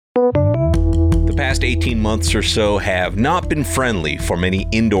past 18 months or so have not been friendly for many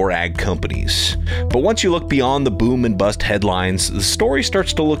indoor ag companies. But once you look beyond the boom and bust headlines, the story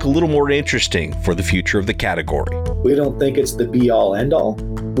starts to look a little more interesting for the future of the category. We don't think it's the be-all, end-all.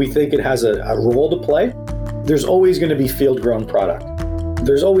 We think it has a role to play. There's always going to be field-grown product.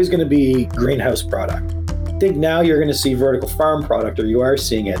 There's always going to be greenhouse product. I think now you're going to see vertical farm product, or you are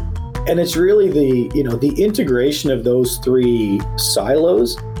seeing it. And it's really the integration of those three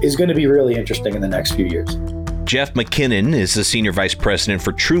silos is going to be really interesting in the next few years. Jeff McKinnon is the Senior Vice President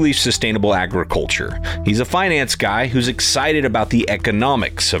for TruLeaf Sustainable Agriculture. He's a finance guy who's excited about the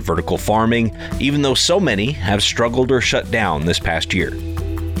economics of vertical farming, even though so many have struggled or shut down this past year.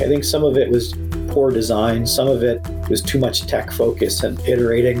 I think some of it was poor design, some of it was too much tech focus and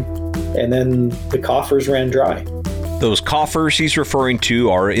iterating, and then the coffers ran dry. Those coffers he's referring to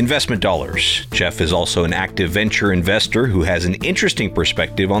are investment dollars. Jeff is also an active venture investor who has an interesting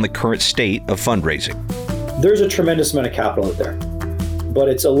perspective on the current state of fundraising. There's a tremendous amount of capital out there, but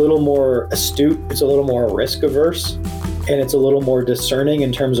it's a little more astute, it's a little more risk averse, and it's a little more discerning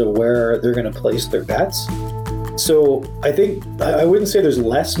in terms of where they're going to place their bets. So I think, I wouldn't say there's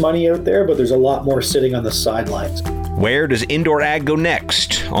less money out there, but there's a lot more sitting on the sidelines. Where does indoor ag go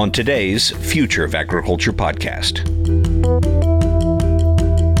next on today's Future of Agriculture podcast?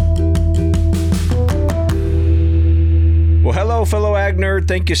 Well, hello, fellow ag nerd.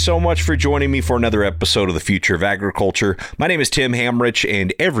 Thank you so much for joining me for another episode of the Future of Agriculture. My name is Tim Hamrich,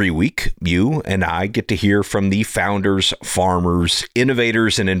 and every week, you and I get to hear from the founders, farmers,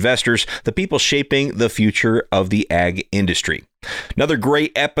 innovators, and investors, the people shaping the future of the ag industry. Another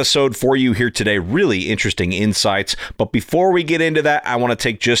great episode for you here today. Really interesting insights. But before we get into that, I want to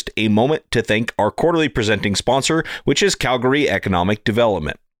take just a moment to thank our quarterly presenting sponsor, which is Calgary Economic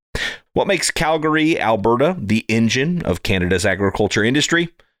Development. What makes Calgary, Alberta, the engine of Canada's agriculture industry?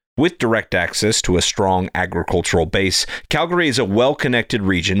 With direct access to a strong agricultural base, Calgary is a well-connected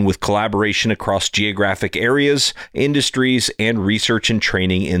region with collaboration across geographic areas, industries, and research and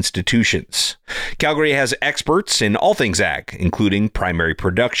training institutions. Calgary has experts in all things ag, including primary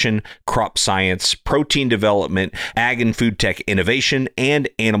production, crop science, protein development, ag and food tech innovation, and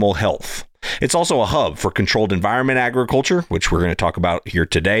animal health. It's also a hub for controlled environment agriculture, which we're going to talk about here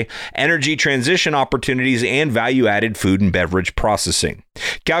today, energy transition opportunities, and value-added food and beverage processing.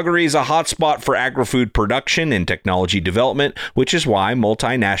 Calgary is a hotspot for agri-food production and technology development, which is why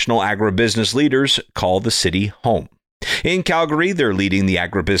multinational agribusiness leaders call the city home. In Calgary, they're leading the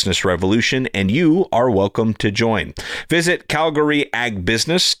agribusiness revolution, and you are welcome to join. Visit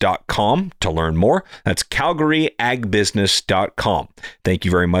calgaryagbusiness.com to learn more. That's calgaryagbusiness.com. Thank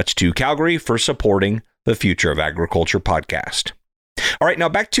you very much to Calgary for supporting the Future of Agriculture podcast. All right, now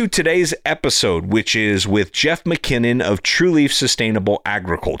back to today's episode, which is with Jeff McKinnon of TruLeaf Sustainable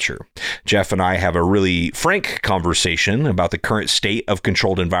Agriculture. Jeff and I have a really frank conversation about the current state of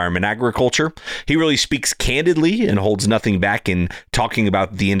controlled environment agriculture. He really speaks candidly and holds nothing back in talking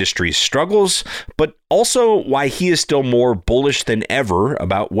about the industry's struggles, but also why he is still more bullish than ever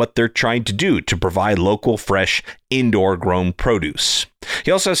about what they're trying to do to provide local, fresh, indoor-grown produce.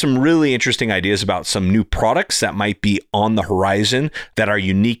 He also has some really interesting ideas about some new products that might be on the horizon that are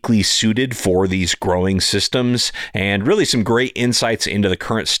uniquely suited for these growing systems, and really some great insights into the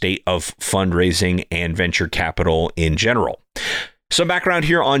current state of fundraising and venture capital in general. Some background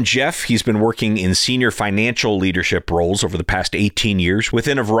here on Jeff. He's been working in senior financial leadership roles over the past 18 years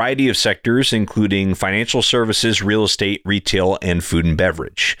within a variety of sectors, including financial services, real estate, retail, and food and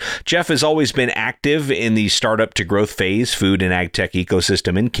beverage. Jeff has always been active in the startup to growth phase food and ag tech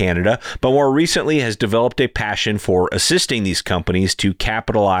ecosystem in Canada, but more recently has developed a passion for assisting these companies to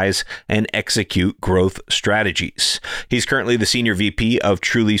capitalize and execute growth strategies. He's currently the Senior VP of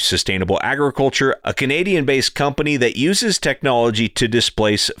TruLeaf Sustainable Agriculture, a Canadian-based company that uses technology to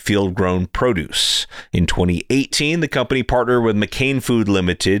displace field-grown produce. In 2018, the company partnered with McKinnon Food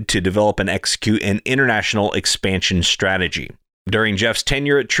Limited to develop and execute an international expansion strategy. During Jeff's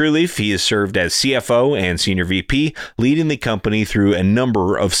tenure at TruLeaf, he has served as CFO and Senior VP, leading the company through a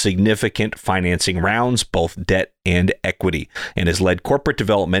number of significant financing rounds, both debt and equity, and has led corporate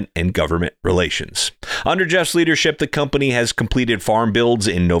development and government relations. Under Jeff's leadership, the company has completed farm builds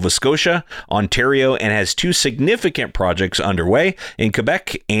in Nova Scotia, Ontario, and has two significant projects underway in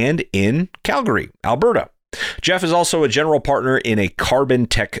Quebec and in Calgary, Alberta. Jeff is also a general partner in a carbon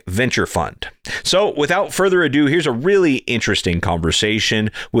tech venture fund. So without further ado, here's a really interesting conversation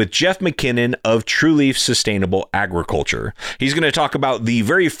with Jeff McKinnon of TruLeaf Sustainable Agriculture. He's going to talk about the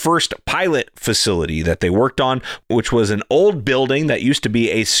very first pilot facility that they worked on, which was an old building that used to be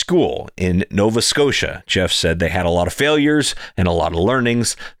a school in Nova Scotia. Jeff said they had a lot of failures and a lot of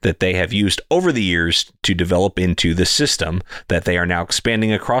learnings that they have used over the years to develop into the system that they are now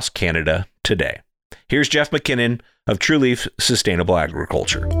expanding across Canada today. Here's Jeff McKinnon of TruLeaf Sustainable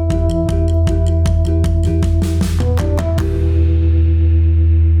Agriculture.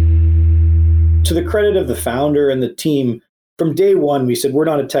 To the credit of the founder and the team, from day one, we said, we're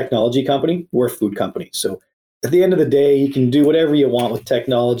not a technology company, we're a food company. So at the end of the day, you can do whatever you want with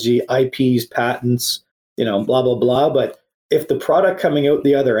technology, IPs, patents, blah, blah, blah. But if the product coming out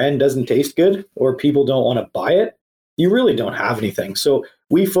the other end doesn't taste good or people don't want to buy it, you really don't have anything. So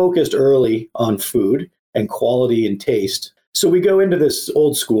we focused early on food and quality and taste. So we go into this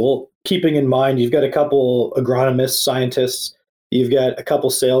old school, keeping in mind, you've got a couple agronomists, scientists, you've got a couple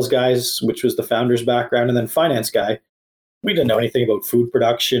sales guys, which was the founder's background, and then finance guy. We didn't know anything about food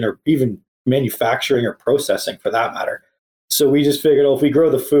production or even manufacturing or processing for that matter. So we just figured, if we grow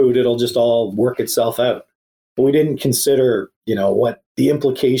the food, it'll just all work itself out. But we didn't consider, what the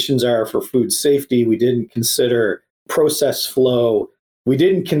implications are for food safety. We didn't consider process flow. We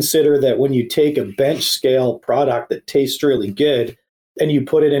didn't consider that when you take a bench scale product that tastes really good and you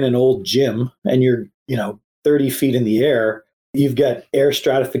put it in an old gym and you're, 30 feet in the air, you've got air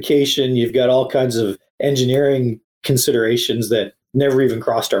stratification, you've got all kinds of engineering considerations that never even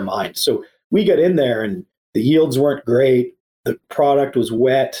crossed our mind. So we got in there and the yields weren't great. The product was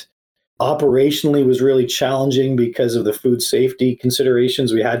wet. Operationally was really challenging because of the food safety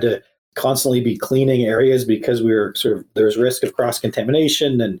considerations. We had to constantly be cleaning areas because we were there's risk of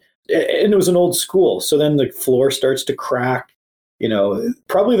cross-contamination and it was an old school. So then the floor starts to crack.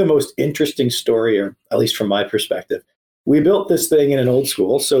 Probably the most interesting story, or at least from my perspective, we built this thing in an old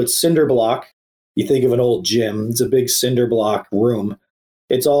school. So it's cinder block. You think of an old gym, it's a big cinder block room.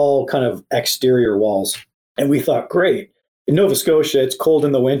 It's all kind of exterior walls. And we thought, great. In Nova Scotia, it's cold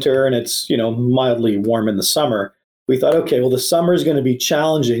in the winter and it's, mildly warm in the summer. We thought, okay, well, the summer is going to be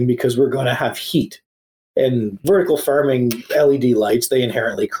challenging because we're going to have heat. And vertical farming LED lights, they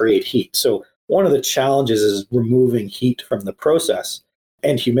inherently create heat. So one of the challenges is removing heat from the process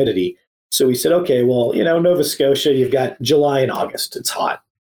and humidity. So we said, okay, well, Nova Scotia, you've got July and August. It's hot.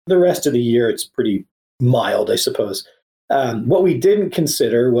 The rest of the year, it's pretty mild, I suppose. What we didn't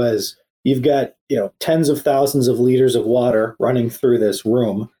consider was you've got, tens of thousands of liters of water running through this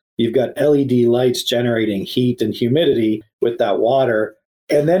room. You've got LED lights generating heat and humidity with that water.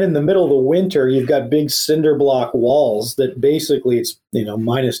 And then in the middle of the winter, you've got big cinder block walls that basically it's,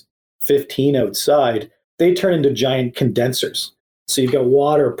 minus 15 outside. They turn into giant condensers. So you've got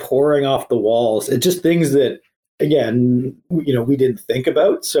water pouring off the walls. It's just things that, again, we didn't think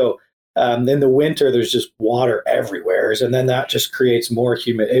about. So in the winter, there's just water everywhere. And then that just creates more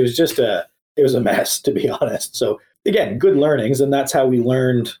humidity. It was a mess, to be honest. So again, good learnings. And that's how we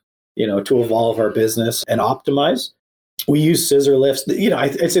learned, to evolve our business and optimize. We use scissor lifts.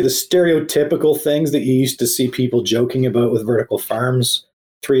 I'd say the stereotypical things that you used to see people joking about with vertical farms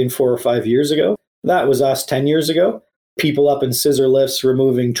 3 and 4 or 5 years ago. That was us 10 years ago. People up in scissor lifts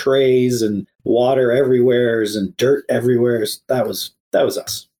removing trays and water everywhere and dirt everywhere. That was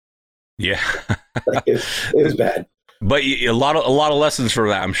us. Yeah. It was bad. But a lot of lessons from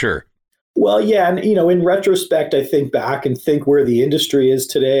that, I'm sure. Well, yeah. And, in retrospect, I think back and think where the industry is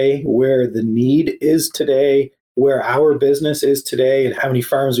today, where the need is today, where our business is today, and how many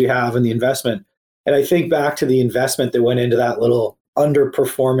farms we have and the investment. And I think back to the investment that went into that little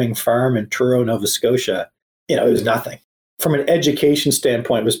underperforming farm in Truro, Nova Scotia. It was nothing. From an education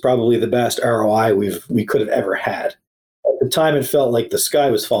standpoint, it was probably the best ROI we could have ever had. At the time, it felt like the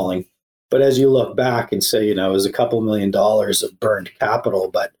sky was falling. But as you look back and say, it was a couple $1 million of burned capital,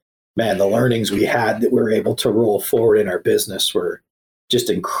 but man, the learnings we had that we were able to roll forward in our business were just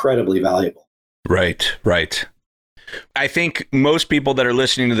incredibly valuable. Right. I think most people that are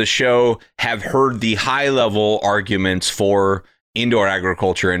listening to the show have heard the high level arguments for indoor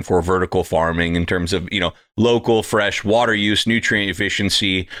agriculture and for vertical farming in terms of, local, fresh water use, nutrient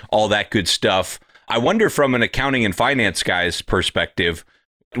efficiency, all that good stuff. I wonder from an accounting and finance guy's perspective,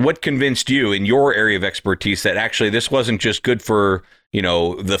 what convinced you in your area of expertise that actually this wasn't just good for,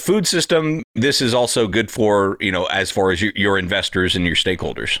 the food system, this is also good for, as far as your investors and your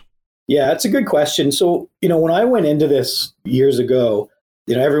stakeholders? Yeah, that's a good question. So, when I went into this years ago,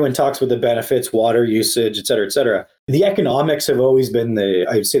 Everyone talks about the benefits, water usage, et cetera, et cetera. The economics have always been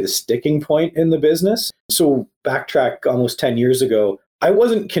I'd say the sticking point in the business. So backtrack almost 10 years ago, I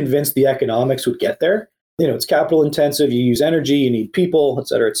wasn't convinced the economics would get there. It's capital intensive. You use energy, you need people, et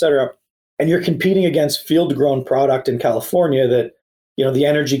cetera, et cetera. And you're competing against field grown product in California that, the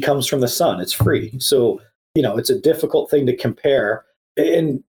energy comes from the sun. It's free. So, it's a difficult thing to compare.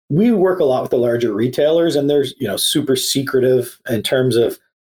 And we work a lot with the larger retailers, and there's, super secretive in terms of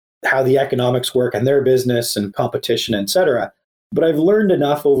how the economics work and their business and competition, et cetera. But I've learned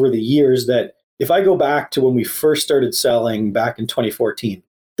enough over the years that if I go back to when we first started selling back in 2014,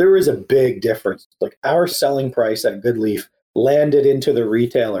 there is a big difference. Like our selling price at GoodLeaf landed into the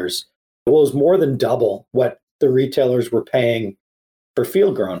retailers. It was more than double what the retailers were paying for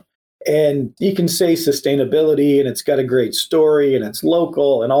field grown. And you can say sustainability and it's got a great story and it's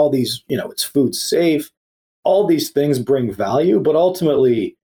local and all these, it's food safe. All these things bring value, but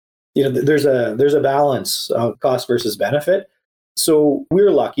ultimately, there's a balance of cost versus benefit. So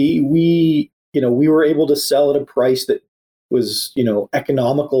we're lucky. We were able to sell at a price that was,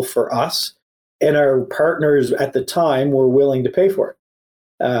 economical for us, and our partners at the time were willing to pay for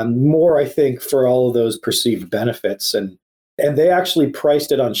it. More, I think, for all of those perceived benefits, and they actually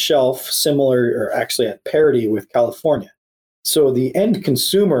priced it on shelf, similar or actually at parity with California. So the end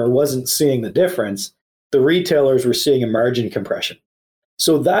consumer wasn't seeing the difference. The retailers were seeing a margin compression.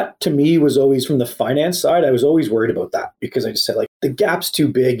 So that to me was always from the finance side. I was always worried about that because I just said, like, the gap's too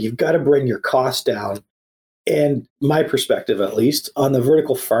big. You've got to bring your cost down. And my perspective, at least, on the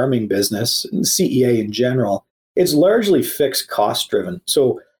vertical farming business and CEA in general, it's largely fixed cost driven.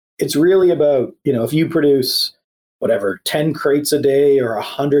 So it's really about, if you produce 10 crates a day or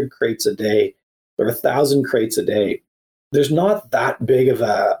 100 crates a day or 1,000 crates a day, there's not that big of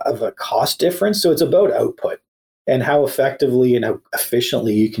a cost difference. So it's about output and how effectively and how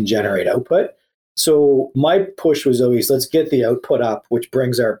efficiently you can generate output. So my push was always, let's get the output up, which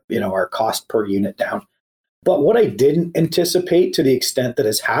brings our cost per unit down. But what I didn't anticipate to the extent that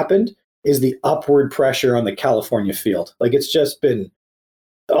has happened is the upward pressure on the California field. Like, it's just been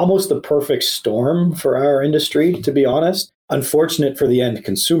almost the perfect storm for our industry, to be honest. Unfortunate for the end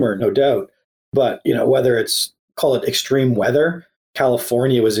consumer, no doubt. But, whether it's, call it extreme weather,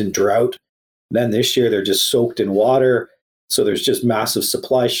 California was in drought. Then this year they're just soaked in water. So there's just massive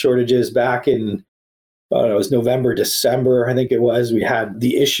supply shortages. Back in, it was November, December, I think it was, we had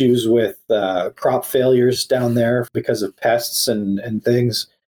the issues with crop failures down there because of pests and things.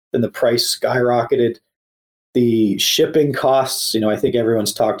 Then the price skyrocketed. The shipping costs, I think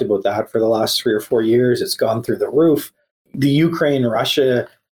everyone's talked about that for the last 3 or 4 years. It's gone through the roof. The Ukraine, Russia,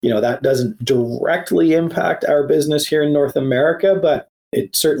 that doesn't directly impact our business here in North America, but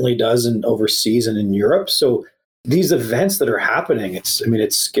it certainly does in overseas and in Europe. So these events that are happening,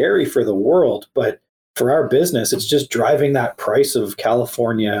 it's scary for the world, but for our business, it's just driving that price of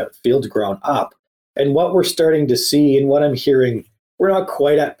California field grown up. And what we're starting to see and what I'm hearing, we're not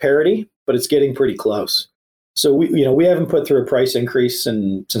quite at parity, but it's getting pretty close. So we haven't put through a price increase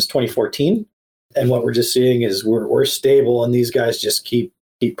since 2014. And what we're just seeing is we're stable and these guys just keep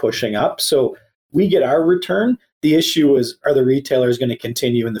pushing up. So we get our return. The issue is, are the retailers going to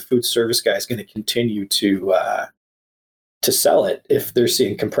continue and the food service guys going to continue to sell it if they're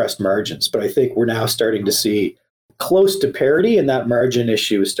seeing compressed margins? But I think we're now starting to see close to parity, and that margin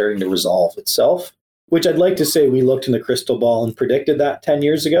issue is starting to resolve itself, which I'd like to say we looked in the crystal ball and predicted that 10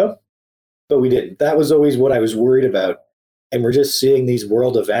 years ago, but we didn't. That was always what I was worried about. And we're just seeing these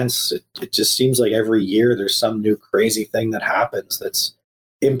world events. It just seems like every year there's some new crazy thing that happens that's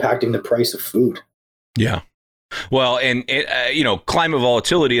impacting the price of food. Yeah. Well, and climate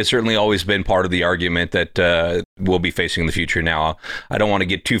volatility has certainly always been part of the argument that we'll be facing in the future. Now, I don't want to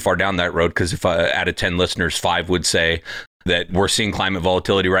get too far down that road, because if out of 10 listeners, 5 would say that we're seeing climate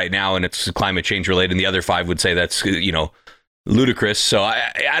volatility right now and it's climate change related, and the other 5 would say that's ludicrous. So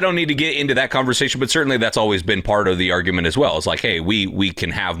I don't need to get into that conversation, but certainly that's always been part of the argument as well. It's like, hey, we can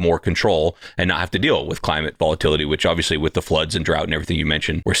have more control and not have to deal with climate volatility, which obviously with the floods and drought and everything you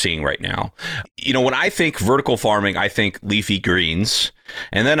mentioned, we're seeing right now. When I think vertical farming, I think leafy greens.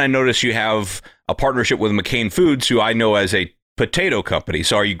 And then I notice you have a partnership with McCain Foods, who I know as a potato company.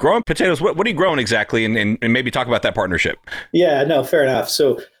 So are you growing potatoes? What are you growing exactly? And maybe talk about that partnership. Yeah, no, fair enough.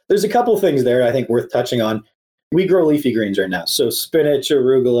 So there's a couple of things there I think worth touching on. We grow leafy greens right now. So spinach,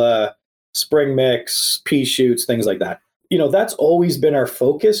 arugula, spring mix, pea shoots, things like that. That's always been our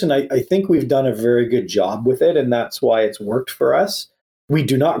focus. And I think we've done a very good job with it. And that's why it's worked for us. We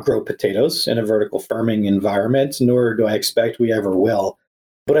do not grow potatoes in a vertical farming environment, nor do I expect we ever will.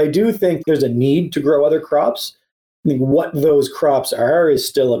 But I do think there's a need to grow other crops. I think what those crops are is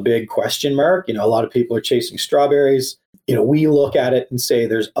still a big question mark. A lot of people are chasing strawberries. We look at it and say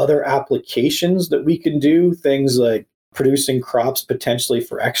there's other applications that we can do, things like producing crops potentially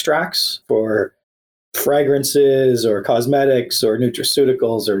for extracts, for fragrances or cosmetics or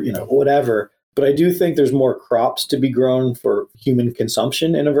nutraceuticals or, whatever. But I do think there's more crops to be grown for human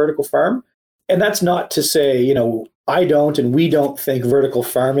consumption in a vertical farm. And that's not to say, I don't and we don't think vertical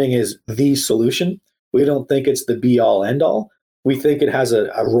farming is the solution. We don't think it's the be all end all. We think it has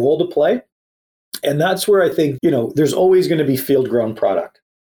a role to play. And that's where I think, there's always going to be field grown product.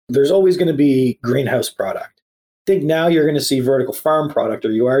 There's always going to be greenhouse product. I think now you're going to see vertical farm product,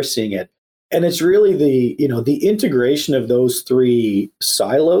 or you are seeing it. And it's really the integration of those three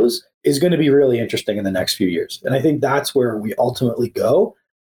silos is going to be really interesting in the next few years. And I think that's where we ultimately go.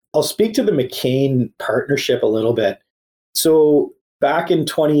 I'll speak to the McCain partnership a little bit. So back in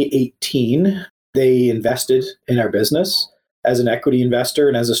 2018, they invested in our business as an equity investor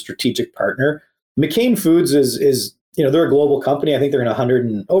and as a strategic partner. McCain Foods is they're a global company. I think they're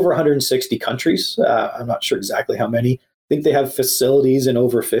in over 160 countries. I'm not sure exactly how many. I think they have facilities in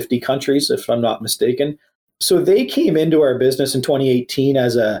over 50 countries, if I'm not mistaken. So they came into our business in 2018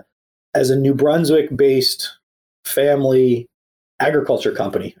 as a New Brunswick-based family agriculture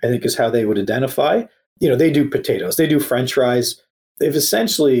company, I think is how they would identify. They do potatoes, they do French fries. They've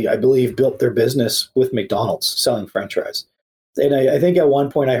essentially, I believe, built their business with McDonald's selling French fries. And I think at one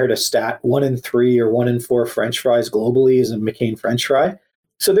point I heard a stat, 1 in 3 or 1 in 4 French fries globally is a McCain French fry.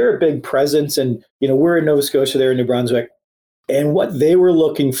 So they're a big presence. And, we're in Nova Scotia, they're in New Brunswick. And what they were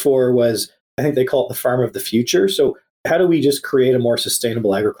looking for was, I think they call it the farm of the future. So how do we just create a more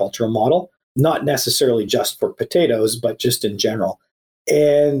sustainable agricultural model? Not necessarily just for potatoes, but just in general.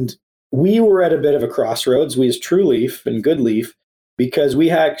 And we were at a bit of a crossroads, we as TruLeaf and GoodLeaf, because we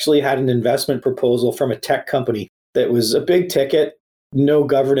actually had an investment proposal from a tech company that was a big ticket, no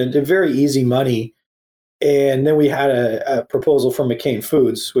governance, very easy money. And then we had a proposal from McCain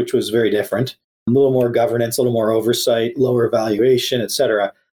Foods, which was very different, a little more governance, a little more oversight, lower valuation, et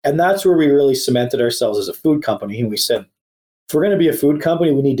cetera. And that's where we really cemented ourselves as a food company. And we said, if we're going to be a food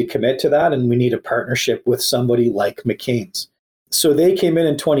company, we need to commit to that. And we need a partnership with somebody like McCain's. So they came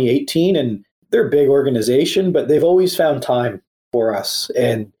in 2018 and they're a big organization, but they've always found time for us.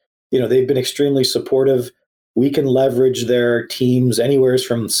 And, they've been extremely supportive. We can leverage their teams anywhere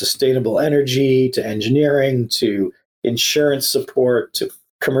from sustainable energy to engineering to insurance support to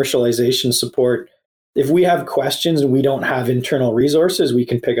commercialization support. If we have questions and we don't have internal resources, we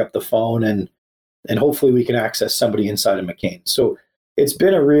can pick up the phone and hopefully we can access somebody inside of McCain. So it's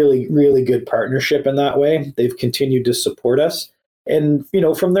been a really, really good partnership in that way. They've continued to support us. And,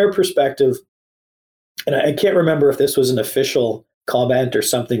 from their perspective, and I can't remember if this was an official comment or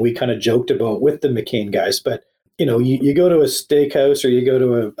something we kind of joked about with the McCain guys, but, you go to a steakhouse or you go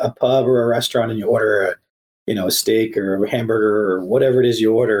to a pub or a restaurant and you order a steak or a hamburger or whatever it is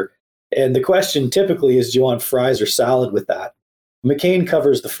you order. And the question typically is, do you want fries or salad with that? McCain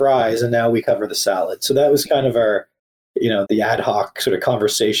covers the fries and now we cover the salad. So that was kind of our, the ad hoc sort of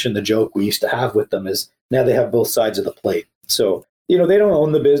conversation, the joke we used to have with them is now they have both sides of the plate. So, they don't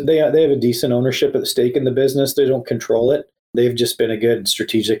own the business. They have a decent ownership at stake in the business. They don't control it. They've just been a good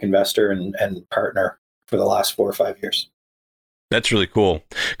strategic investor and partner for the last 4 or 5 years. That's really cool.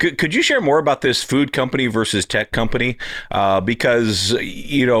 Could you share more about this food company versus tech company? Because,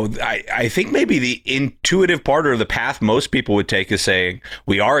 I think maybe the intuitive part or the path most people would take is saying,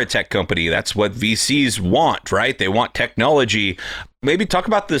 we are a tech company. That's what VCs want, right? They want technology. Maybe talk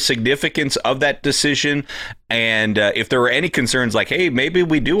about the significance of that decision. And if there were any concerns like, hey, maybe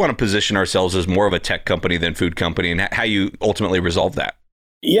we do want to position ourselves as more of a tech company than food company, and how you ultimately resolve that.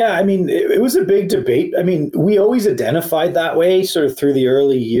 Yeah, it was a big debate. We always identified that way sort of through the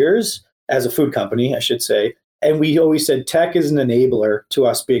early years as a food company, I should say. And we always said tech is an enabler to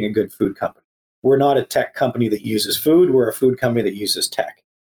us being a good food company. We're not a tech company that uses food. We're a food company that uses tech.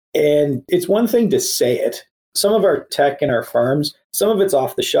 And it's one thing to say it. Some of our tech in our farms, some of it's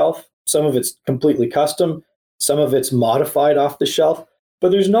off the shelf, some of it's completely custom, some of it's modified off the shelf, but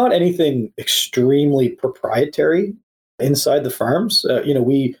there's not anything extremely proprietary inside the farms.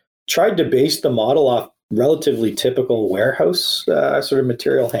 We tried to base the model off relatively typical warehouse sort of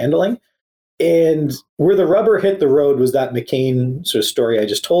material handling. And where the rubber hit the road was that McCain sort of story I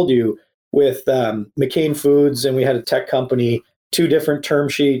just told you with McCain Foods, and we had a tech company, 2 different term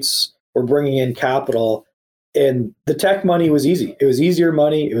sheets, we're bringing in capital. And the tech money was easy. It was easier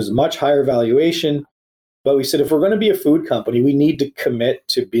money. It was much higher valuation. But we said, if we're going to be a food company, we need to commit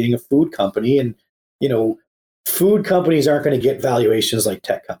to being a food company. And, food companies aren't going to get valuations like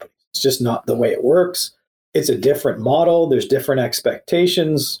tech companies. It's just not the way it works. It's a different model. There's different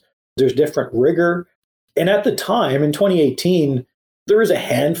expectations. There's different rigor. And at the time in 2018, there was a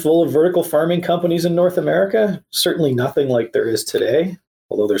handful of vertical farming companies in North America, certainly nothing like there is today,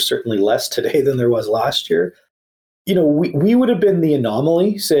 although there's certainly less today than there was last year. We would have been the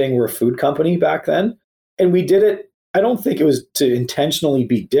anomaly saying we're a food company back then. And we did it. I don't think it was to intentionally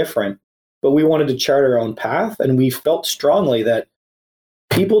be different, but we wanted to chart our own path. And we felt strongly that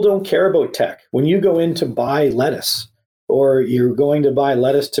people don't care about tech. When you go in to buy lettuce or you're going to buy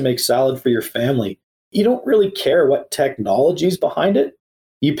lettuce to make salad for your family, you don't really care what technology's behind it.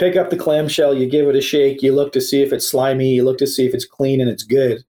 You pick up the clamshell, you give it a shake, you look to see if it's slimy, you look to see if it's clean and it's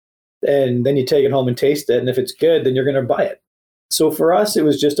good. And then you take it home and taste it. And if it's good, then you're going to buy it. So for us, it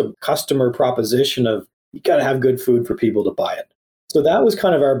was just a customer proposition of you got to have good food for people to buy it. So that was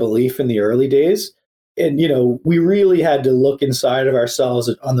kind of our belief in the early days. And, we really had to look inside of ourselves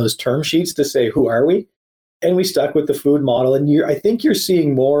on those term sheets to say, who are we? And we stuck with the food model. And I think you're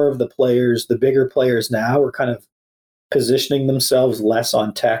seeing more of the players, the bigger players now are kind of positioning themselves less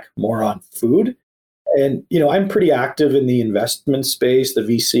on tech, more on food. And, I'm pretty active in the investment space, the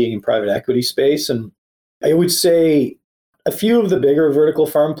VC and private equity space. And I would say a few of the bigger vertical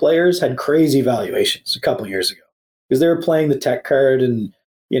farm players had crazy valuations a couple of years ago because they were playing the tech card and,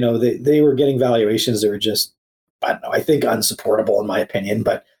 they were getting valuations that were just, I don't know, I think unsupportable in my opinion.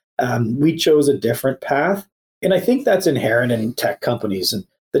 But we chose a different path. And I think that's inherent in tech companies. And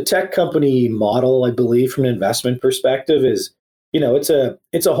the tech company model, I believe, from an investment perspective is, it's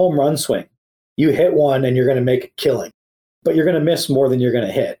a home run swing. You hit one and you're going to make a killing, but you're going to miss more than you're going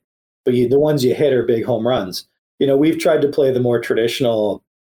to hit. But the ones you hit are big home runs. We've tried to play the more traditional,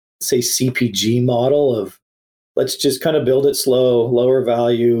 say, CPG model of let's just kind of build it slow, lower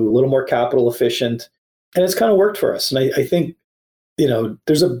value, a little more capital efficient. And it's kind of worked for us. And I think,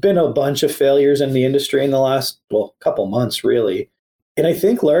 there's been a bunch of failures in the industry in the last, couple months, really. And I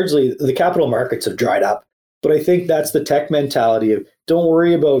think largely the capital markets have dried up. But I think that's the tech mentality of don't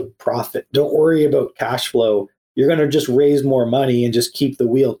worry about profit. Don't worry about cash flow. You're going to just raise more money and just keep the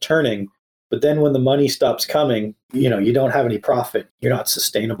wheel turning. But then when the money stops coming, you don't have any profit. You're not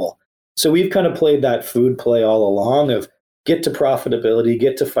sustainable. So we've kind of played that food play all along of get to profitability,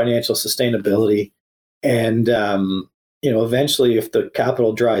 get to financial sustainability. And, eventually if the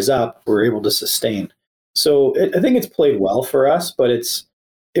capital dries up, we're able to sustain. So I think it's played well for us, but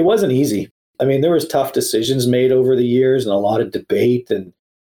it wasn't easy. I mean, there was tough decisions made over the years and a lot of debate. And,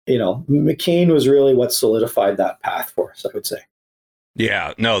 McKinnon was really what solidified that path for us, I would say.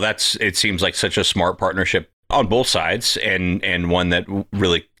 Yeah, no, it seems like such a smart partnership on both sides and one that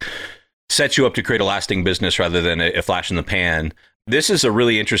really sets you up to create a lasting business rather than a flash in the pan. This is a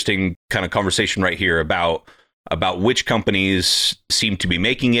really interesting kind of conversation right here about which companies seem to be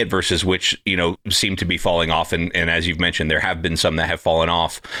making it versus which, seem to be falling off. And as you've mentioned, there have been some that have fallen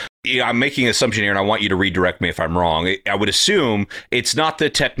off. I'm making an assumption here, and I want you to redirect me if I'm wrong. I would assume it's not the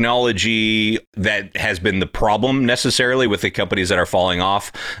technology that has been the problem necessarily with the companies that are falling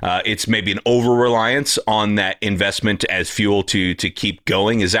off. It's maybe an over-reliance on that investment as fuel to keep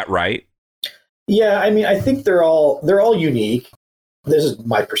going. Is that right? Yeah, I mean, I think they're all unique. This is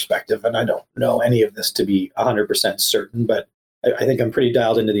my perspective, and I don't know any of this to be 100% certain, but I think I'm pretty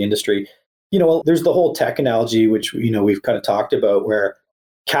dialed into the industry. There's the whole tech analogy, which, we've kind of talked about, where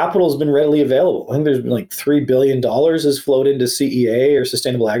capital has been readily available. I think there's been like $3 billion has flowed into CEA or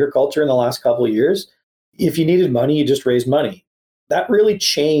sustainable agriculture in the last couple of years. If you needed money, you just raised money. That really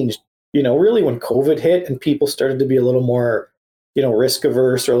changed, really when COVID hit and people started to be a little more, risk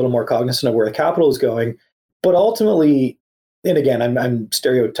averse or a little more cognizant of where the capital is going. But ultimately, and again, I'm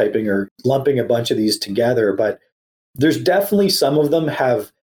stereotyping or lumping a bunch of these together, but there's definitely some of them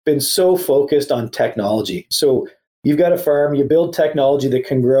have been so focused on technology. So you've got a farm, you build technology that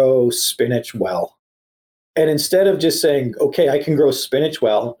can grow spinach well. And instead of just saying, okay, I can grow spinach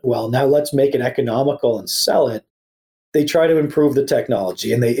well, now let's make it economical and sell it, they try to improve the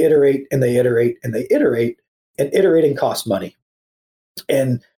technology and they iterate and they iterate and they iterate, and iterating costs money.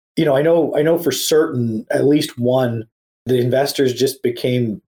 And, I know for certain, at least one, the investors just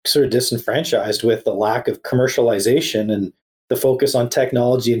became sort of disenfranchised with the lack of commercialization and the focus on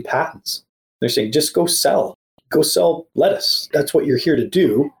technology and patents. They're saying, just go sell lettuce. That's what you're here to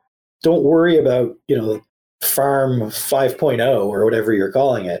do. Don't worry about, farm 5.0 or whatever you're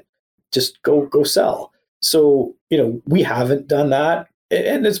calling it. Just go sell. So, we haven't done that.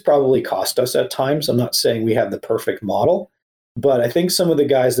 And it's probably cost us at times. I'm not saying we have the perfect model, but I think some of the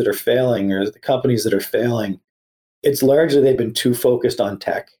guys that are failing or the companies that are failing, it's largely they've been too focused on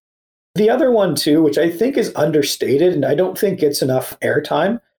tech. The other one too, which I think is understated and I don't think gets enough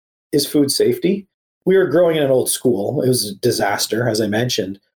airtime, is food safety. we were growing in an old school. It was a disaster, as I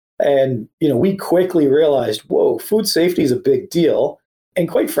mentioned. And, we quickly realized, whoa, food safety is a big deal. And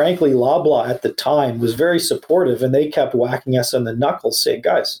quite frankly, Loblaw at the time was very supportive, and they kept whacking us on the knuckles saying,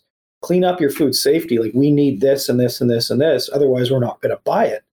 guys, clean up your food safety. Like, we need this and this and this and this. Otherwise, we're not going to buy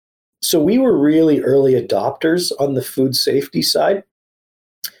it. So we were really early adopters on the food safety side.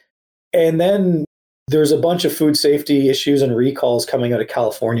 And then there's a bunch of food safety issues and recalls coming out of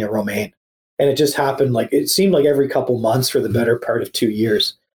California, romaine. And it just happened it seemed like every couple months for the better part of 2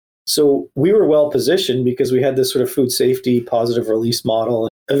 years. So we were well positioned because we had this sort of food safety positive release model,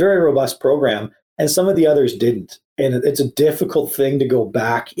 a very robust program, and some of the others didn't. And it's a difficult thing to go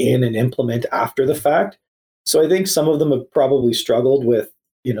back in and implement after the fact. So I think some of them have probably struggled with,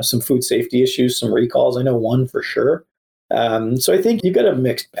 some food safety issues, some recalls. I know one for sure. So I think you've got a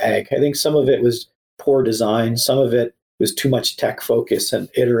mixed bag. I think some of it was poor design. Some of it was too much tech focus and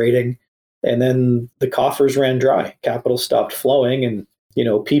iterating. And then the coffers ran dry. Capital stopped flowing, and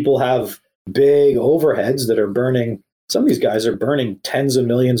people have big overheads that are burning. Some of these guys are burning tens of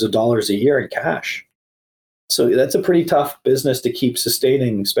millions of dollars a year in cash. So that's a pretty tough business to keep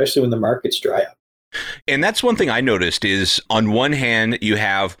sustaining, especially when the markets dry up. And that's one thing I noticed is, on one hand, you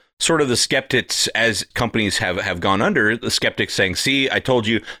have sort of the skeptics, as companies have gone under, the skeptics saying, see, I told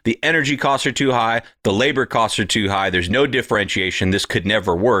you the energy costs are too high, the labor costs are too high, there's no differentiation, this could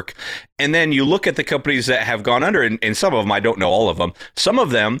never work. And then you look at the companies that have gone under, and some of them, I don't know all of them, some of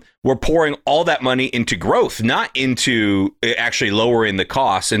them were pouring all that money into growth, not into actually lowering the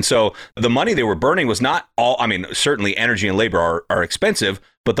costs. And so the money they were burning was not all, certainly energy and labor are expensive,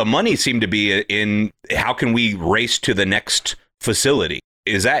 but the money seemed to be in how can we race to the next facility.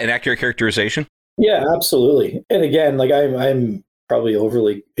 Is that an accurate characterization? Yeah, absolutely. And again, I'm probably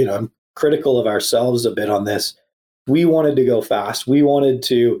overly, I'm critical of ourselves a bit on this. We wanted to go fast. We wanted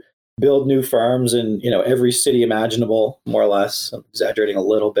to build new farms in, every city imaginable, more or less. I'm exaggerating a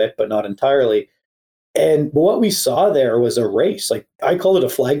little bit, but not entirely. And what we saw there was a race. Like, I call it a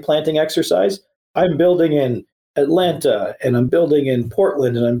flag planting exercise. I'm building in Atlanta, and I'm building in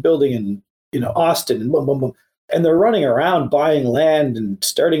Portland, and I'm building in, Austin, and boom, boom, boom. And they're running around buying land and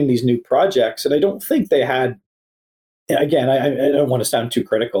starting these new projects. And I don't think they had, again, I don't want to sound too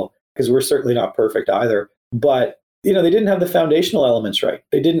critical because we're certainly not perfect either. But, they didn't have the foundational elements right.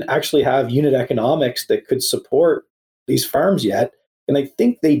 They didn't actually have unit economics that could support these farms yet. And I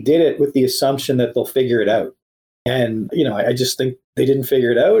think they did it with the assumption that they'll figure it out. And, I just think they didn't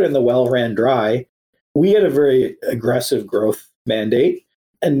figure it out, and the well ran dry. We had a very aggressive growth mandate.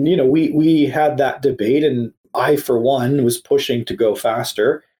 And, we had that debate, and I, for one, was pushing to go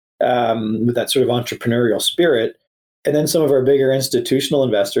faster with that sort of entrepreneurial spirit. And then some of our bigger institutional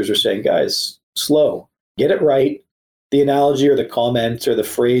investors are saying, guys, slow, get it right. The analogy or the comment or the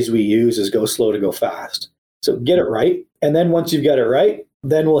phrase we use is go slow to go fast. So get it right. And then once you've got it right,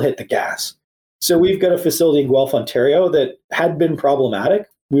 then we'll hit the gas. So we've got a facility in Guelph, Ontario that had been problematic.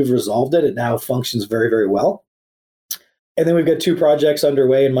 We've resolved it. It now functions very, very well. And then we've got 2 projects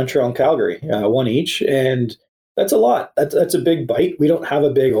underway in Montreal and Calgary, one each. And that's a lot. That's a big bite. We don't have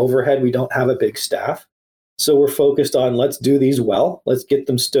a big overhead. We don't have a big staff. So we're focused on, let's do these well. Let's get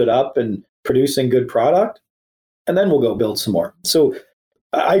them stood up and producing good product. And then we'll go build some more. So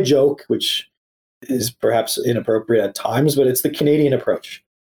I joke, which is perhaps inappropriate at times, but it's the Canadian approach.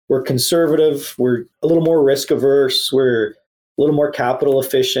 We're conservative. We're a little more risk averse. We're a little more capital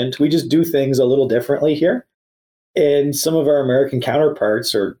efficient. We just do things a little differently here. And some of our American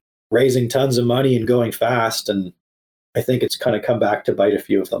counterparts are raising tons of money and going fast. And I think it's kind of come back to bite a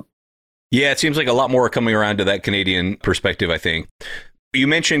few of them. Yeah, it seems like a lot more are coming around to that Canadian perspective, I think. You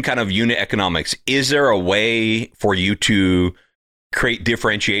mentioned kind of unit economics. Is there a way for you to create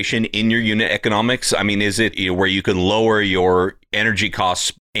differentiation in your unit economics? Is it where you can lower your energy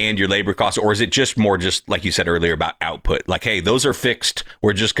costs and your labor costs, or is it just more just like you said earlier about output? Like, hey, those are fixed.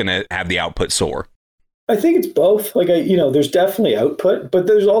 We're just going to have the output soar. I think it's both. There's definitely output, but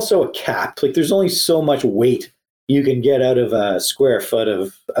there's also a cap. Like, there's only so much weight you can get out of a square foot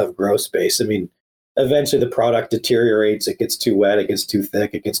of grow space. Eventually the product deteriorates. It gets too wet. It gets too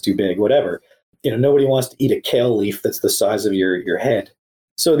thick. It gets too big, whatever. Nobody wants to eat a kale leaf that's the size of your head.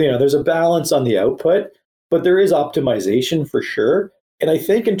 So, there's a balance on the output, but there is optimization for sure. And I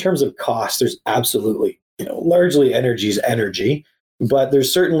think in terms of cost, there's absolutely, largely energy's energy, but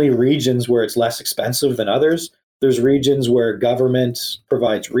there's certainly regions where it's less expensive than others. There's regions where government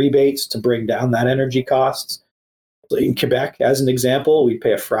provides rebates to bring down that energy costs. In Quebec, as an example, we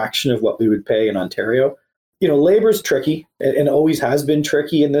pay a fraction of what we would pay in Ontario. Labor is tricky and always has been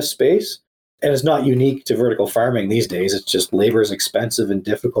tricky in this space. And it's not unique to vertical farming these days. It's just labor is expensive and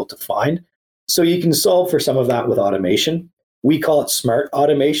difficult to find. So you can solve for some of that with automation. We call it smart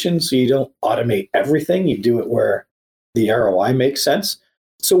automation. So you don't automate everything, you do it where the ROI makes sense.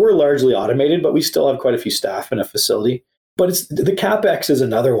 So we're largely automated, but we still have quite a few staff in a facility. But it's the CapEx is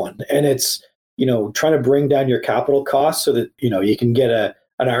another one. And it's, trying to bring down your capital costs so that, you can get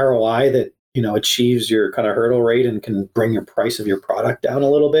an ROI that, achieves your kind of hurdle rate and can bring your price of your product down a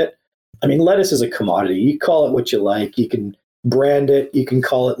little bit. I mean, lettuce is a commodity. You call it what you like. You can brand it. You can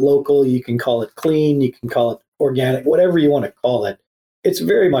call it local. You can call it clean. You can call it organic, whatever you want to call it. It's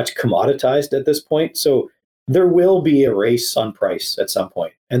very much commoditized at this point. So there will be a race on price at some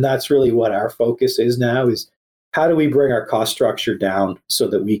point. And that's really what our focus is now is how do we bring our cost structure down so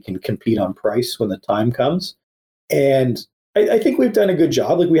that we can compete on price when the time comes? And I think we've done a good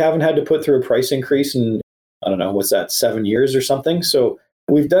job. Like we haven't had to put through a price increase in, I don't know, what's that, 7 years or something. So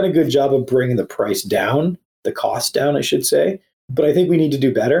we've done a good job of bringing the price down, the cost down, I should say. But I think we need to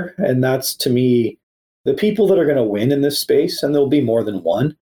do better. And that's, to me, the people that are going to win in this space, and there'll be more than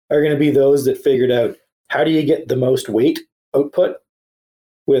one, are going to be those that figured out how do you get the most weight output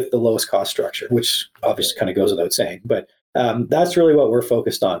with the lowest cost structure, which obviously kind of goes without saying. But that's really what we're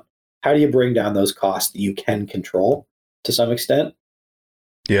focused on. How do you bring down those costs that you can control to some extent?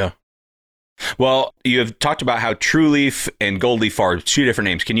 Yeah. Well, you have talked about how TruLeaf and GoldLeaf are two different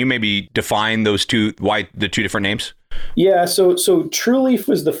names. Can you maybe define those two, why the two different names? Yeah, so TruLeaf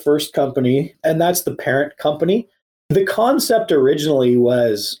was the first company, and that's the parent company. The concept originally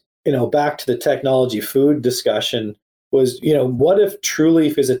was, back to the technology food discussion, was, what if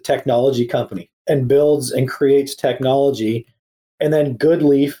TruLeaf is a technology company and builds and creates technology, and then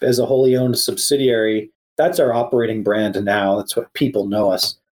GoodLeaf as a wholly owned subsidiary, that's our operating brand now. That's what people know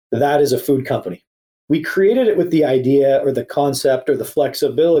us. That is a food company. We created it with the idea or the concept or the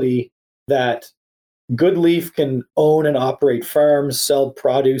flexibility that GoodLeaf can own and operate farms, sell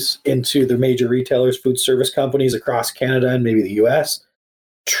produce into the major retailers, food service companies across Canada and maybe the US.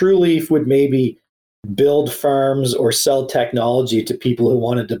 TruLeaf would maybe build farms or sell technology to people who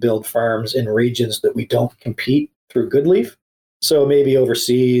wanted to build farms in regions that we don't compete through GoodLeaf. So maybe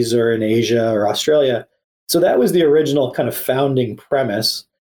overseas or in Asia or Australia. So that was the original kind of founding premise.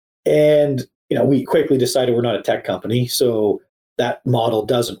 And, we quickly decided we're not a tech company, so that model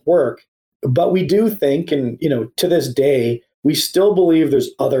doesn't work. But we do think, and, to this day, we still believe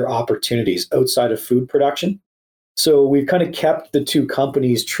there's other opportunities outside of food production. So we've kind of kept the two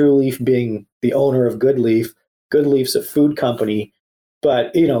companies, TruLeaf being the owner of GoodLeaf. GoodLeaf's a food company.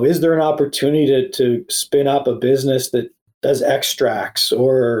 But, is there an opportunity to spin up a business that does extracts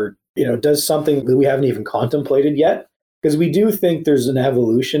or, does something that we haven't even contemplated yet? Because we do think there's an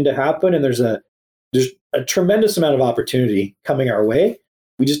evolution to happen, and there's a tremendous amount of opportunity coming our way.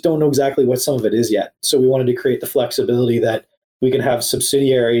 We just don't know exactly what some of it is yet. So we wanted to create the flexibility that we can have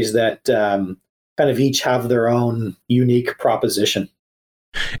subsidiaries that kind of each have their own unique proposition.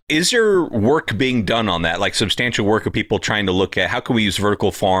 Is there work being done on that, like substantial work of people trying to look at how can we use vertical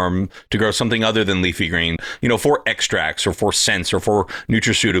farm to grow something other than leafy green, for extracts or for scents or for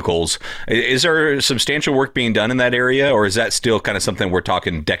nutraceuticals? Is there substantial work being done in that area, or is that still kind of something we're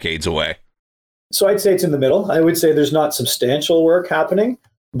talking decades away? So I'd say it's in the middle. I would say there's not substantial work happening,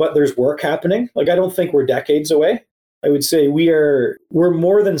 but there's work happening. Like, I don't think we're decades away. I would say we're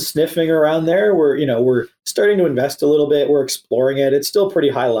more than sniffing around there. We're starting to invest a little bit. We're exploring it. It's still pretty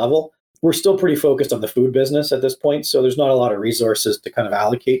high level. We're still pretty focused on the food business at this point. So there's not a lot of resources to kind of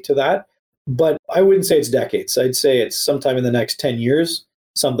allocate to that. But I wouldn't say it's decades. I'd say it's sometime in the next 10 years,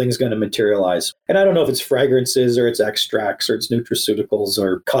 something's going to materialize. And I don't know if it's fragrances or it's extracts or it's nutraceuticals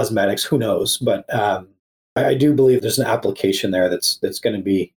or cosmetics, who knows? But I do believe there's an application there that's going to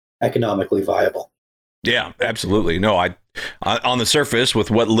be economically viable. Yeah, absolutely. No, I on the surface, with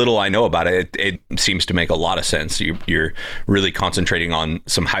what little I know about it, it seems to make a lot of sense. You're really concentrating on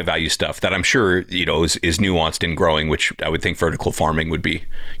some high value stuff that I'm sure, is nuanced and growing, which I would think vertical farming would be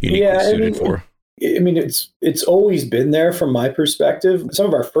uniquely suited for. I mean, it's always been there from my perspective. Some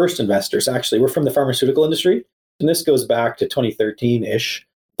of our first investors actually were from the pharmaceutical industry. And this goes back to 2013-ish.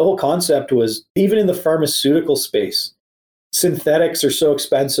 The whole concept was, even in the pharmaceutical space, synthetics are so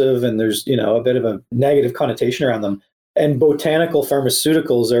expensive and there's, a bit of a negative connotation around them. And botanical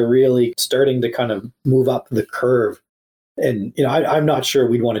pharmaceuticals are really starting to kind of move up the curve. And, I'm not sure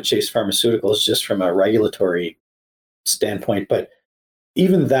we'd want to chase pharmaceuticals just from a regulatory standpoint. But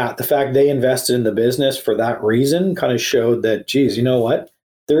even that, the fact they invested in the business for that reason kind of showed that, geez, you know what?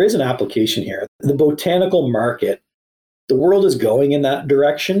 There is an application here. The botanical market, the world is going in that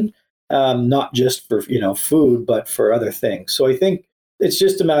direction. Not just for food, but for other things. So I think it's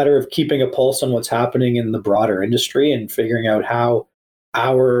just a matter of keeping a pulse on what's happening in the broader industry and figuring out how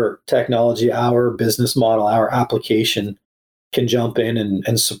our technology, our business model, our application can jump in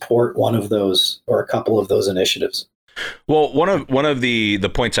and support one of those or a couple of those initiatives. Well, one of the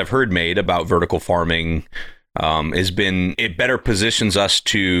points I've heard made about vertical farming has been it better positions us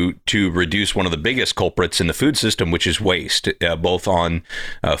to reduce one of the biggest culprits in the food system, which is waste, both on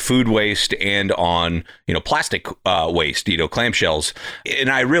food waste and on plastic waste, clamshells. And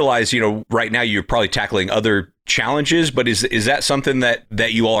I realize right now you're probably tackling other challenges, but is that something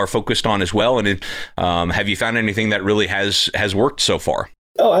that you all are focused on as well? And have you found anything that really has worked so far?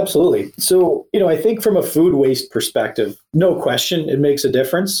 Oh, absolutely. So, I think from a food waste perspective, no question, it makes a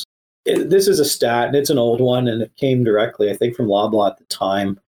difference. This is a stat, and it's an old one, and it came directly, I think, from Loblaw at the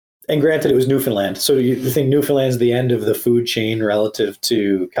time. And granted, it was Newfoundland. So you think Newfoundland's the end of the food chain relative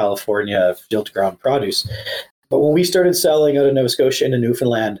to California field-to-ground produce. But when we started selling out of Nova Scotia into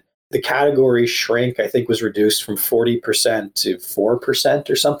Newfoundland, the category shrink, I think, was reduced from 40% to 4%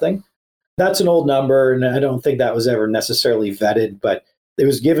 or something. That's an old number, and I don't think that was ever necessarily vetted, but it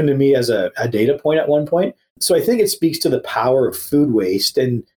was given to me as a data point at one point. So I think it speaks to the power of food waste.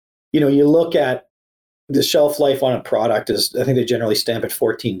 And you look at the shelf life on a product is, I think they generally stamp at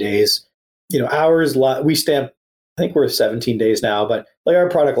 14 days. Ours, we stamp, I think we're 17 days now, but like our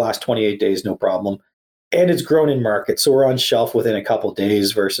product lasts 28 days, no problem. And it's grown in market. So we're on shelf within a couple of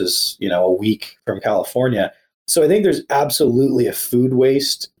days versus, a week from California. So I think there's absolutely a food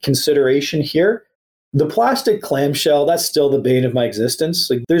waste consideration here. The plastic clamshell, that's still the bane of my existence.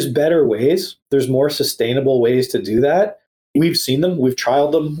 Like, there's better ways. There's more sustainable ways to do that. We've seen them. We've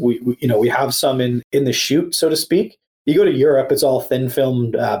trialed them. We have some in the chute, so to speak. You go to Europe, it's all thin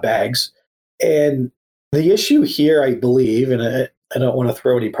filmed bags. And the issue here, I believe, and I don't want to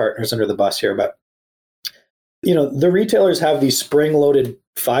throw any partners under the bus here, but the retailers have these spring-loaded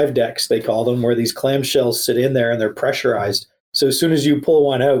 5 decks, they call them, where these clamshells sit in there and they're pressurized. So as soon as you pull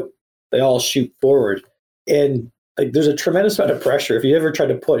one out, they all shoot forward. And there's a tremendous amount of pressure. If you ever try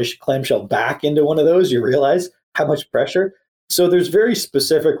to push a clamshell back into one of those, you realize how much pressure. So there's very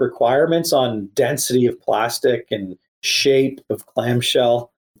specific requirements on density of plastic and shape of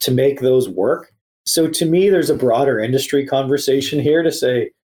clamshell to make those work. So to me, there's a broader industry conversation here to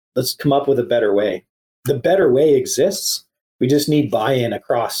say, let's come up with a better way. The better way exists. We just need buy-in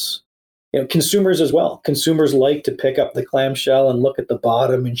across consumers as well. Consumers like to pick up the clamshell and look at the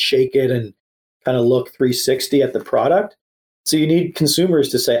bottom and shake it and kind of look 360 at the product. So you need consumers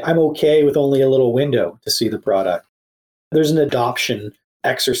to say, I'm okay with only a little window to see the product. There's an adoption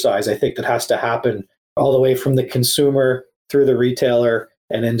exercise, I think, that has to happen all the way from the consumer through the retailer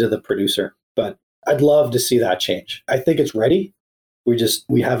and into the producer. But I'd love to see that change. I think it's ready.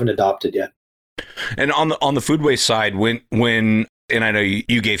 We haven't adopted yet. And on the food waste side, when and I know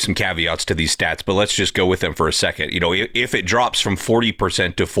you gave some caveats to these stats, but let's just go with them for a second. If it drops from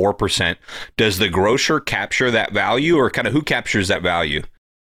 40% to 4%, does the grocer capture that value, or kind of who captures that value?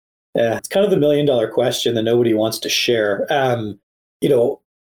 Yeah, it's kind of the $1 million question that nobody wants to share.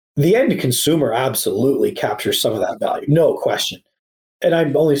 The end consumer absolutely captures some of that value, no question. And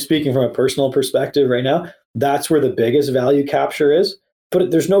I'm only speaking from a personal perspective right now. That's where the biggest value capture is.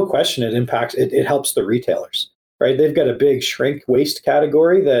 But there's no question it helps the retailers, right? They've got a big shrink waste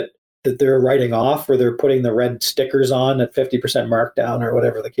category that they're writing off, or they're putting the red stickers on at 50% markdown or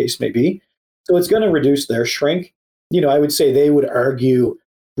whatever the case may be. So it's going to reduce their shrink. I would say they would argue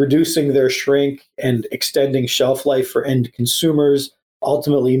reducing their shrink and extending shelf life for end consumers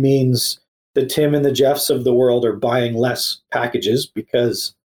ultimately means the Tim and the Jeffs of the world are buying less packages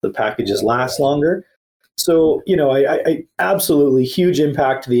because the packages last longer. So, I absolutely huge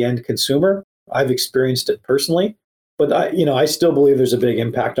impact to the end consumer. I've experienced it personally, but I still believe there's a big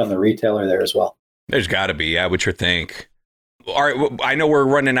impact on the retailer there as well. There's got to be. I would sure think. All right, I know we're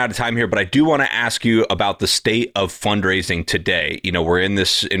running out of time here, but I do want to ask you about the state of fundraising today. We're in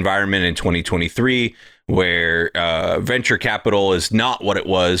this environment in 2023 where venture capital is not what it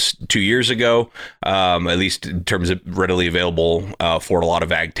was 2 years ago, at least in terms of readily available for a lot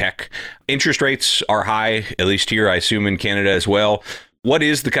of ag tech. Interest rates are high, at least here, I assume in Canada as well. What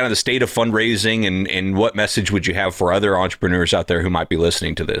is the kind of the state of fundraising, and what message would you have for other entrepreneurs out there who might be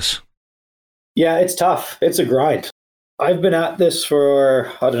listening to this? Yeah, it's tough. It's a grind. I've been at this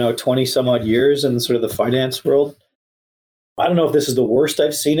for, 20 some odd years in sort of the finance world. I don't know if this is the worst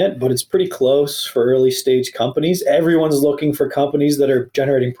I've seen it, but it's pretty close for early stage companies. Everyone's looking for companies that are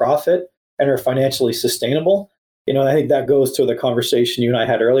generating profit and are financially sustainable. I think that goes to the conversation you and I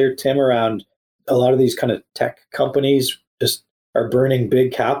had earlier, Tim, around a lot of these kind of tech companies just are burning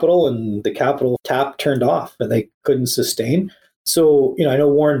big capital, and the capital tap turned off and they couldn't sustain. So, I know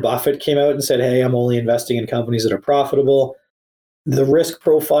Warren Buffett came out and said, hey, I'm only investing in companies that are profitable. The risk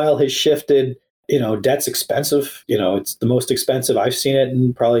profile has shifted. Debt's expensive. It's the most expensive I've seen it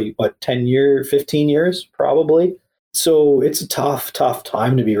in probably 15 years, probably. So it's a tough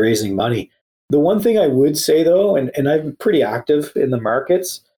time to be raising money. The one thing I would say though, and I'm pretty active in the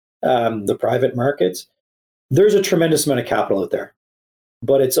markets, the private markets, there's a tremendous amount of capital out there,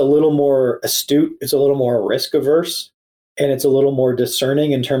 but it's a little more astute. It's a little more risk averse, and it's a little more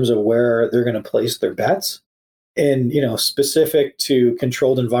discerning in terms of where they're going to place their bets. And, specific to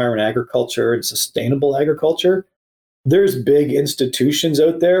controlled environment agriculture and sustainable agriculture, there's big institutions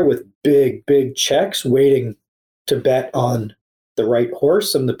out there with big checks waiting to bet on the right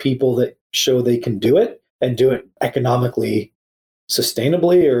horse and the people that show they can do it and do it economically,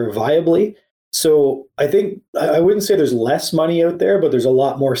 sustainably or viably. So I think I wouldn't say there's less money out there, but there's a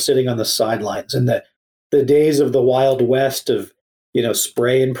lot more sitting on the sidelines. And the days of the Wild West of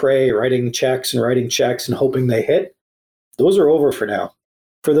spray and pray, writing checks and hoping they hit, those are over for now.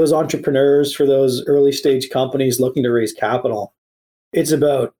 For those entrepreneurs, for those early stage companies looking to raise capital, it's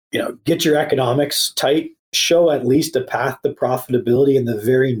about, get your economics tight, show at least a path to profitability in the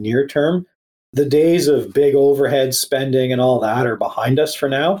very near term. The days of big overhead spending and all that are behind us for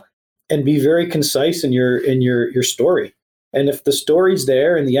now, and be very concise in your story. And if the story's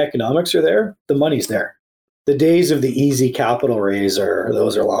there and the economics are there, the money's there. The days of the easy capital raise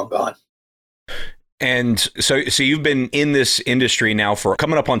those are long gone. And so you've been in this industry now for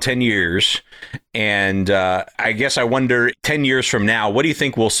coming up on 10 years. And I guess I wonder, 10 years from now, what do you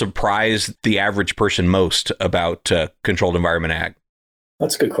think will surprise the average person most about controlled environment ag?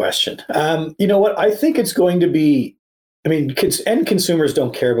 That's a good question. You know what? I think it's going to be, end consumers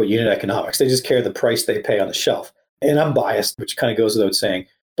don't care about unit economics. They just care the price they pay on the shelf. And I'm biased, which kind of goes without saying.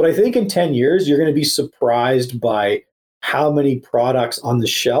 But I think in 10 years, you're going to be surprised by how many products on the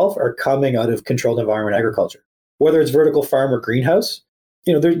shelf are coming out of controlled environment agriculture, whether it's vertical farm or greenhouse.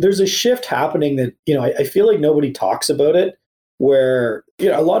 There's a shift happening that, I feel like nobody talks about it, where,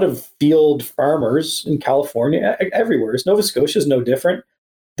 a lot of field farmers in California, everywhere, Nova Scotia is no different.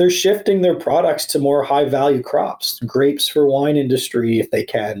 They're shifting their products to more high value crops, grapes for wine industry, if they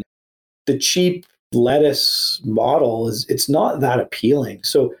can. The cheap lettuce model it's not that appealing.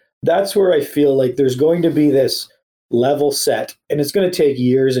 So that's where I feel like there's going to be this level set, and it's going to take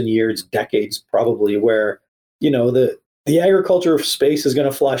years and years, decades probably, where, the agriculture space is going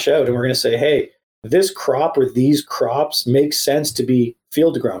to flush out, and we're going to say, hey, this crop or these crops make sense to be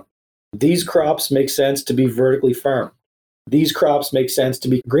field grown. These crops make sense to be vertically farmed. These crops make sense to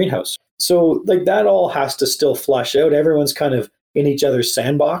be greenhouse. So that all has to still flush out. Everyone's kind of in each other's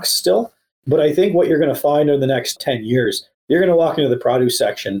sandbox still. But I think what you're going to find in the next 10 years, you're going to walk into the produce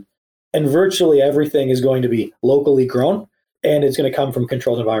section and virtually everything is going to be locally grown, and it's going to come from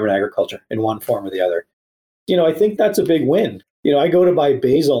controlled environment agriculture in one form or the other. I think that's a big win. I go to buy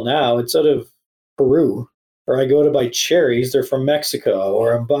basil now, it's out of Peru, or I go to buy cherries, they're from Mexico,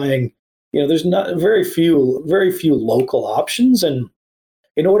 or I'm buying, there's not very few local options. And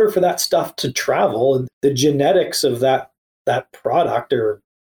in order for that stuff to travel, the genetics of that product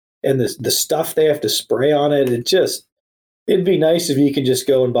and the stuff they have to spray on it, it'd be nice if you could just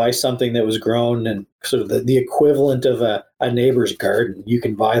go and buy something that was grown and sort of the equivalent of a neighbor's garden. You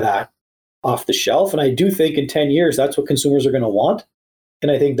can buy that off the shelf. And I do think in 10 years, that's what consumers are going to want.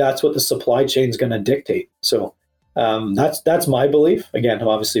 And I think that's what the supply chain is going to dictate. So that's my belief. Again, I'm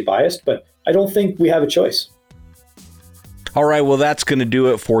obviously biased, but I don't think we have a choice. All right, well, that's going to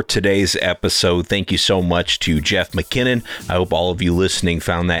do it for today's episode. Thank you so much to Jeff McKinnon. I hope all of you listening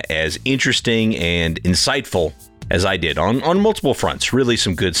found that as interesting and insightful as I did on multiple fronts. Really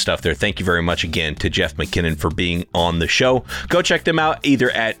some good stuff there. Thank you very much again to Jeff McKinnon for being on the show. Go check them out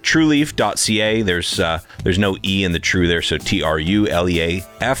either at TruLeaf.ca. There's no E in the true there, so TRULEAF.ca,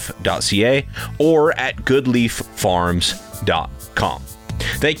 or at GoodLeafFarms.com.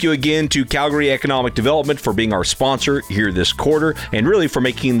 Thank you again to Calgary Economic Development for being our sponsor here this quarter, and really for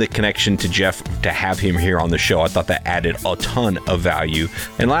making the connection to Jeff to have him here on the show. I thought that added a ton of value.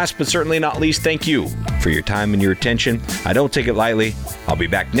 And last but certainly not least, thank you for your time and your attention. I don't take it lightly. I'll be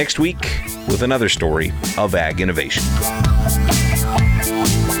back next week with another story of ag innovation.